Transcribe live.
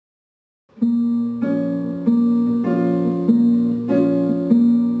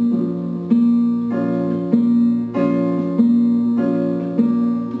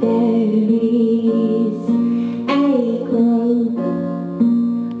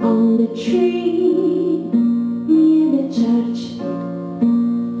on the tree near the church.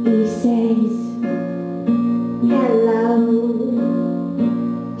 He says hello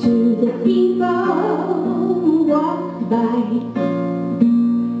to the people who walk by.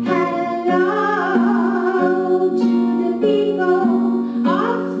 Hello to the people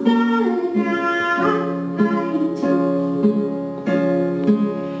of the night.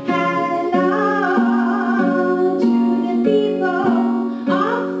 Hello to the people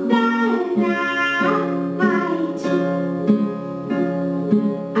of the night.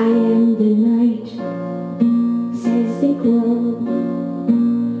 I am the night, says the crow.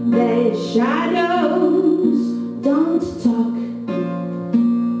 The shadows don't talk.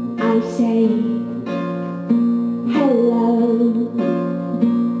 I say hello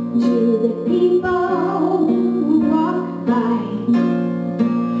to the people who walk by.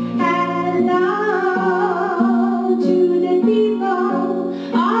 Hello to the people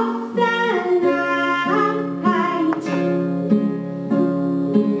of the night.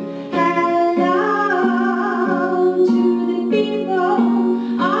 Hello to the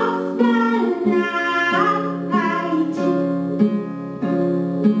people of the night.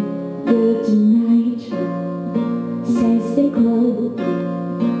 Good night, says the crow.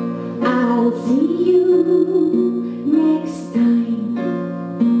 I'll see you next time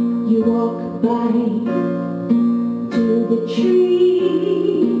you walk by to the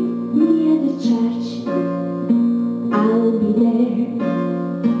tree near the church. I'll be there.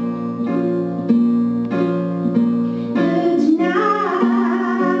 Good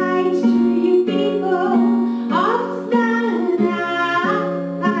night to you people of the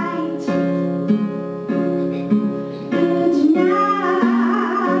night. Good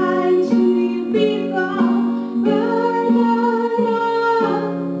night to you people burn the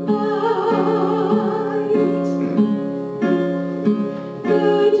light.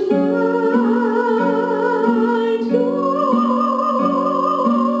 Good night, good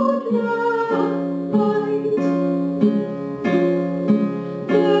night.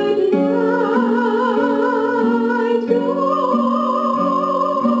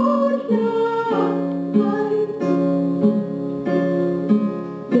 Good night,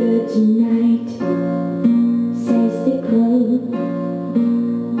 good night, says the crow.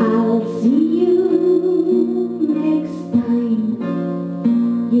 I'll see you next time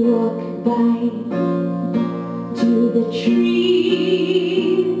you walk by to the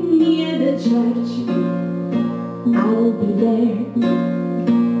tree near the church. I'll be there.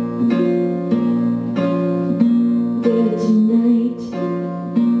 Good night,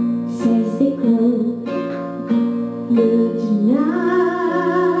 says the crow. Good night.